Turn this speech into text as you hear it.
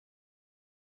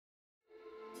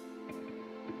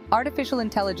Artificial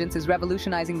intelligence is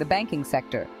revolutionizing the banking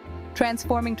sector,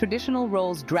 transforming traditional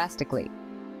roles drastically.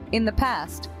 In the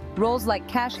past, roles like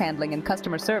cash handling and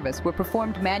customer service were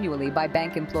performed manually by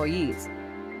bank employees.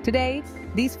 Today,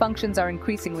 these functions are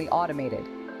increasingly automated.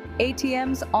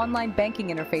 ATMs, online banking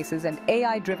interfaces, and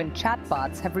AI-driven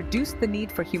chatbots have reduced the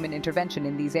need for human intervention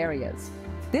in these areas.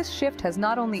 This shift has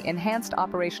not only enhanced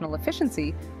operational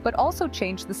efficiency, but also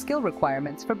changed the skill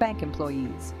requirements for bank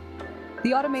employees.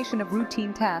 The automation of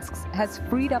routine tasks has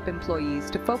freed up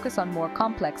employees to focus on more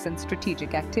complex and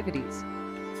strategic activities.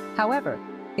 However,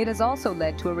 it has also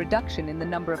led to a reduction in the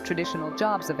number of traditional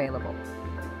jobs available.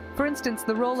 For instance,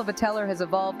 the role of a teller has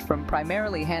evolved from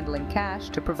primarily handling cash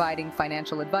to providing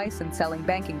financial advice and selling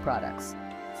banking products.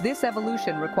 This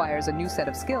evolution requires a new set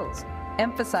of skills,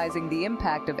 emphasizing the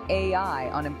impact of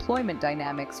AI on employment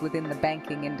dynamics within the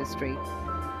banking industry.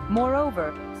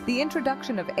 Moreover, the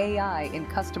introduction of AI in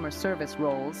customer service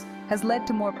roles has led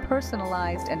to more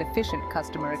personalized and efficient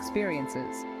customer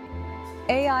experiences.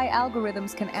 AI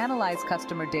algorithms can analyze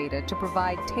customer data to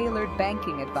provide tailored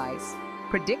banking advice,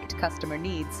 predict customer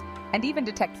needs, and even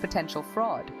detect potential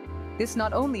fraud. This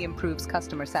not only improves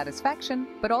customer satisfaction,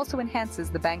 but also enhances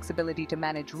the bank's ability to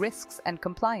manage risks and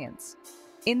compliance.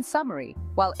 In summary,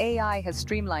 while AI has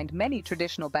streamlined many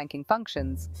traditional banking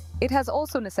functions, it has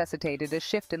also necessitated a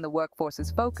shift in the workforce's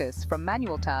focus from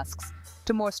manual tasks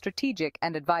to more strategic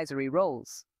and advisory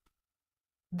roles.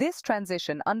 This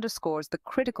transition underscores the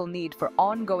critical need for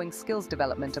ongoing skills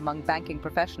development among banking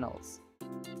professionals.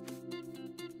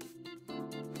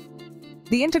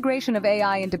 The integration of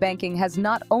AI into banking has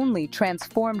not only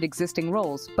transformed existing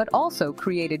roles, but also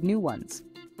created new ones.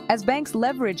 As banks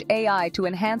leverage AI to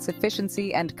enhance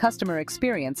efficiency and customer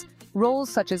experience, roles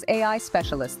such as AI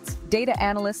specialists, data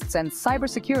analysts, and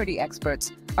cybersecurity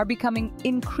experts are becoming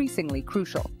increasingly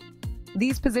crucial.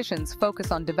 These positions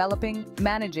focus on developing,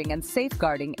 managing, and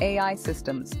safeguarding AI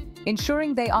systems,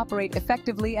 ensuring they operate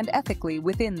effectively and ethically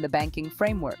within the banking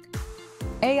framework.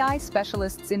 AI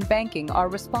specialists in banking are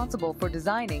responsible for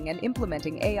designing and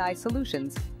implementing AI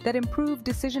solutions that improve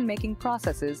decision-making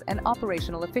processes and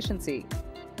operational efficiency.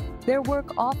 Their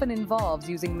work often involves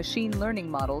using machine learning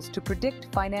models to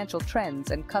predict financial trends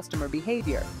and customer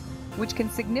behavior, which can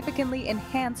significantly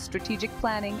enhance strategic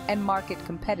planning and market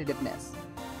competitiveness.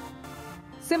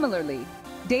 Similarly,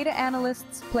 data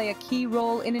analysts play a key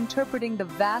role in interpreting the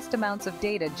vast amounts of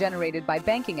data generated by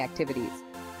banking activities,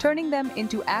 turning them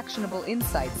into actionable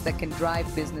insights that can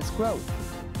drive business growth.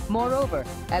 Moreover,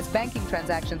 as banking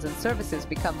transactions and services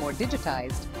become more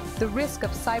digitized, the risk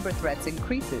of cyber threats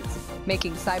increases,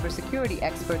 making cybersecurity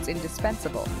experts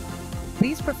indispensable.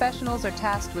 These professionals are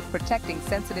tasked with protecting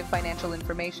sensitive financial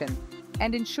information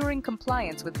and ensuring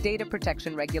compliance with data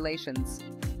protection regulations.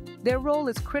 Their role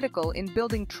is critical in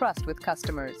building trust with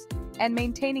customers and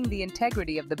maintaining the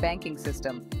integrity of the banking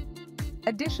system.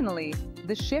 Additionally,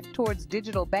 the shift towards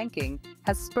digital banking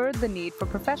has spurred the need for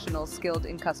professionals skilled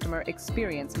in customer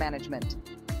experience management.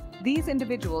 These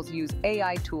individuals use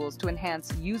AI tools to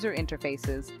enhance user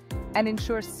interfaces and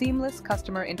ensure seamless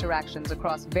customer interactions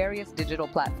across various digital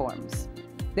platforms.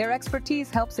 Their expertise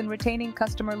helps in retaining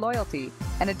customer loyalty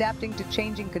and adapting to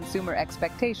changing consumer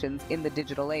expectations in the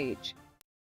digital age.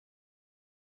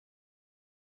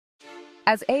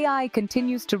 As AI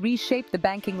continues to reshape the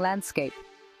banking landscape,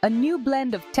 a new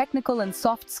blend of technical and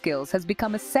soft skills has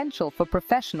become essential for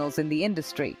professionals in the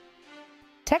industry.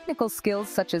 Technical skills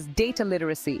such as data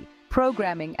literacy,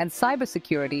 programming, and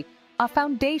cybersecurity are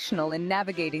foundational in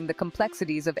navigating the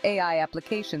complexities of AI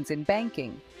applications in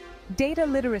banking. Data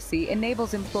literacy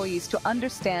enables employees to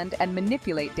understand and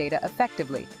manipulate data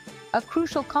effectively, a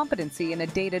crucial competency in a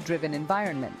data-driven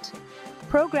environment.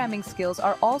 Programming skills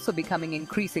are also becoming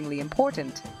increasingly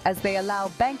important as they allow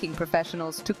banking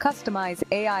professionals to customize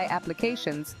AI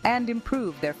applications and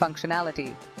improve their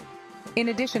functionality. In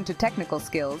addition to technical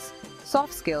skills,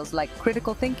 soft skills like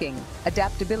critical thinking,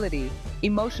 adaptability,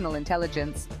 emotional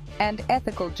intelligence, and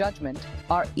ethical judgment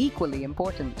are equally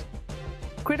important.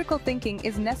 Critical thinking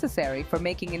is necessary for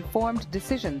making informed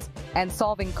decisions and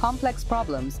solving complex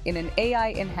problems in an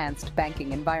AI-enhanced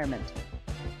banking environment.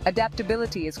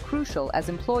 Adaptability is crucial as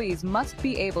employees must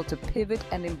be able to pivot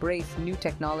and embrace new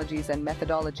technologies and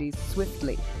methodologies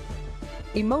swiftly.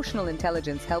 Emotional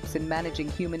intelligence helps in managing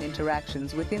human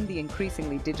interactions within the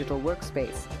increasingly digital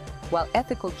workspace, while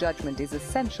ethical judgment is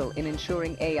essential in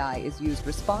ensuring AI is used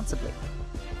responsibly.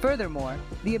 Furthermore,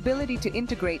 the ability to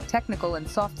integrate technical and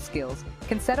soft skills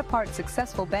can set apart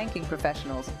successful banking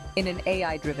professionals in an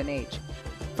AI-driven age.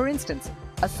 For instance,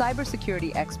 a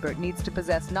cybersecurity expert needs to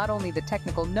possess not only the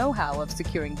technical know-how of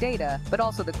securing data, but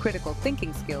also the critical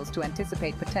thinking skills to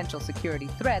anticipate potential security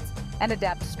threats and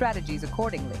adapt strategies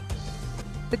accordingly.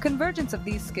 The convergence of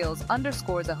these skills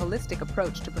underscores a holistic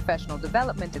approach to professional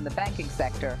development in the banking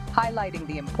sector, highlighting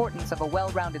the importance of a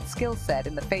well-rounded skill set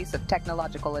in the face of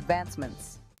technological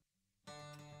advancements.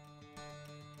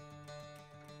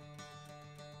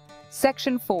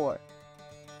 Section 4.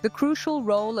 The crucial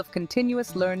role of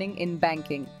continuous learning in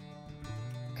banking.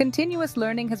 Continuous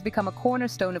learning has become a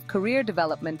cornerstone of career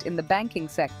development in the banking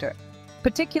sector,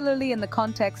 particularly in the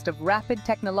context of rapid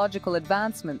technological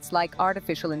advancements like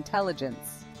artificial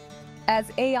intelligence.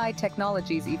 As AI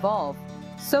technologies evolve,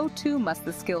 so too must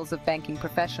the skills of banking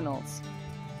professionals.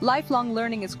 Lifelong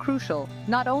learning is crucial,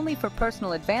 not only for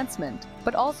personal advancement,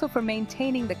 but also for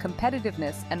maintaining the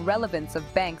competitiveness and relevance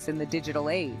of banks in the digital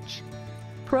age.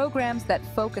 Programs that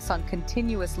focus on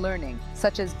continuous learning,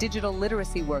 such as digital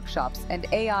literacy workshops and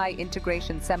AI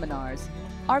integration seminars,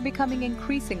 are becoming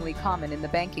increasingly common in the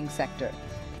banking sector.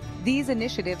 These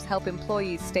initiatives help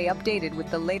employees stay updated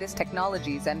with the latest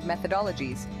technologies and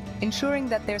methodologies, ensuring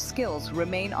that their skills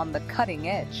remain on the cutting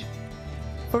edge.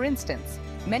 For instance,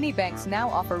 many banks now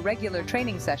offer regular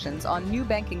training sessions on new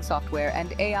banking software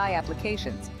and AI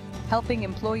applications, helping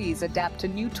employees adapt to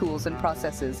new tools and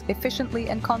processes efficiently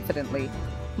and confidently.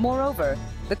 Moreover,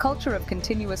 the culture of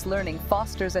continuous learning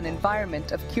fosters an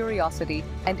environment of curiosity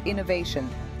and innovation.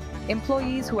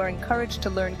 Employees who are encouraged to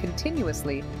learn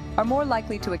continuously are more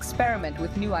likely to experiment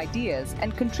with new ideas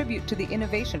and contribute to the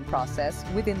innovation process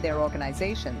within their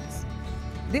organizations.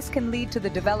 This can lead to the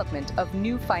development of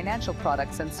new financial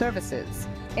products and services,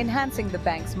 enhancing the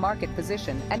bank's market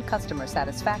position and customer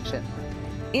satisfaction.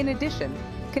 In addition,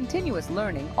 continuous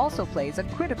learning also plays a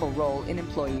critical role in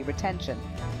employee retention.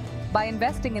 By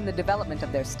investing in the development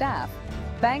of their staff,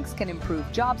 banks can improve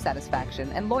job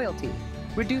satisfaction and loyalty,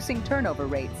 reducing turnover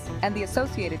rates and the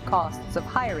associated costs of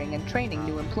hiring and training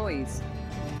new employees.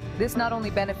 This not only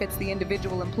benefits the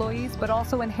individual employees, but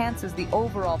also enhances the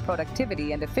overall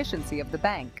productivity and efficiency of the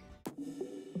bank.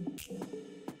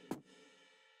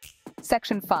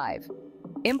 Section 5.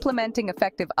 Implementing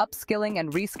effective upskilling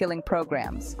and reskilling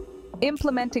programs.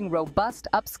 Implementing robust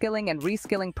upskilling and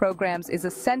reskilling programs is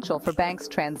essential for banks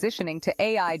transitioning to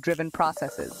AI-driven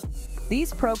processes.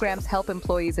 These programs help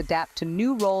employees adapt to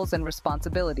new roles and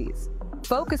responsibilities.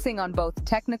 Focusing on both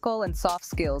technical and soft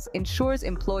skills ensures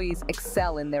employees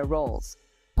excel in their roles.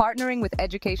 Partnering with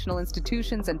educational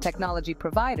institutions and technology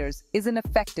providers is an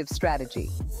effective strategy.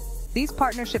 These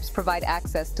partnerships provide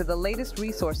access to the latest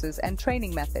resources and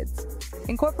training methods.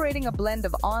 Incorporating a blend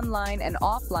of online and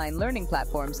offline learning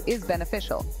platforms is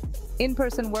beneficial.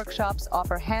 In-person workshops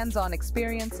offer hands-on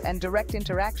experience and direct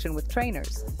interaction with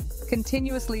trainers.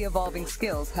 Continuously evolving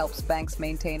skills helps banks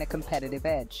maintain a competitive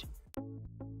edge.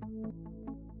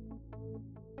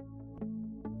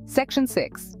 Section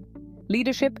 6.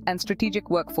 Leadership and strategic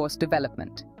workforce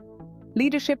development.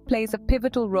 Leadership plays a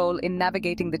pivotal role in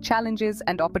navigating the challenges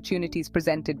and opportunities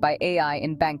presented by AI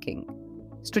in banking.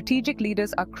 Strategic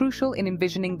leaders are crucial in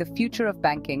envisioning the future of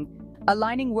banking,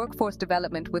 aligning workforce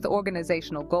development with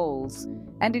organizational goals,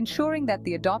 and ensuring that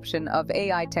the adoption of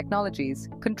AI technologies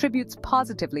contributes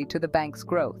positively to the bank's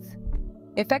growth.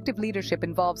 Effective leadership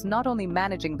involves not only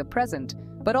managing the present,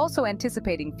 but also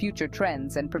anticipating future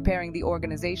trends and preparing the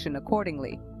organization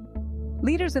accordingly.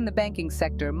 Leaders in the banking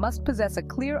sector must possess a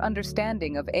clear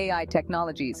understanding of AI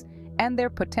technologies and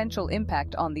their potential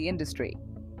impact on the industry.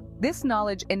 This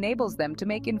knowledge enables them to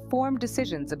make informed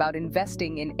decisions about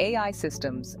investing in AI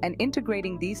systems and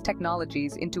integrating these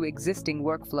technologies into existing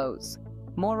workflows.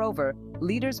 Moreover,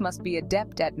 leaders must be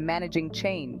adept at managing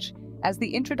change, as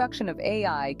the introduction of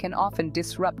AI can often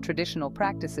disrupt traditional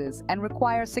practices and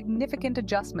require significant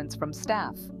adjustments from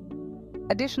staff.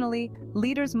 Additionally,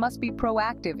 leaders must be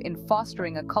proactive in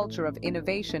fostering a culture of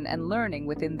innovation and learning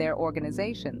within their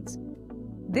organizations.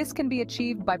 This can be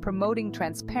achieved by promoting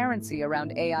transparency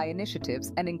around AI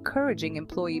initiatives and encouraging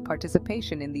employee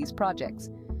participation in these projects.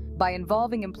 By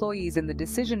involving employees in the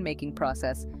decision-making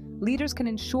process, leaders can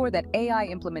ensure that AI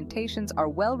implementations are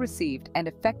well received and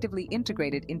effectively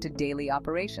integrated into daily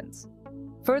operations.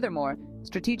 Furthermore,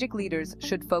 strategic leaders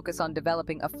should focus on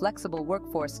developing a flexible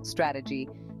workforce strategy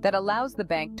that allows the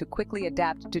bank to quickly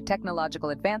adapt to technological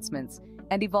advancements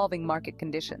and evolving market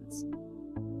conditions.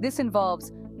 This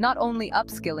involves not only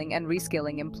upskilling and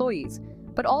reskilling employees,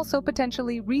 but also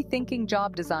potentially rethinking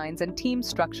job designs and team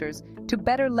structures to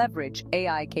better leverage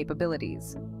AI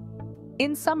capabilities.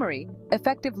 In summary,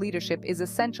 effective leadership is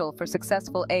essential for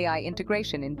successful AI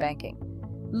integration in banking.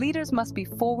 Leaders must be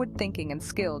forward-thinking and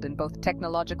skilled in both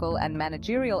technological and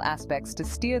managerial aspects to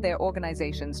steer their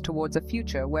organizations towards a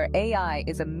future where AI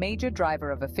is a major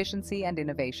driver of efficiency and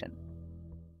innovation.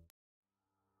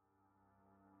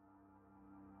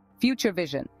 Future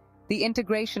vision: the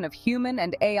integration of human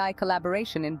and AI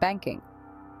collaboration in banking.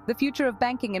 The future of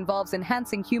banking involves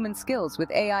enhancing human skills with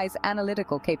AI's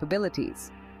analytical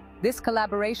capabilities. This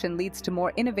collaboration leads to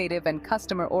more innovative and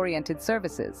customer-oriented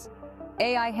services.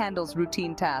 AI handles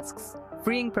routine tasks,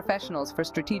 freeing professionals for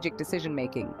strategic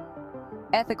decision-making.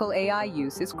 Ethical AI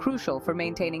use is crucial for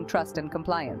maintaining trust and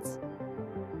compliance.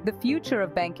 The future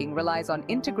of banking relies on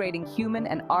integrating human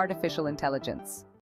and artificial intelligence.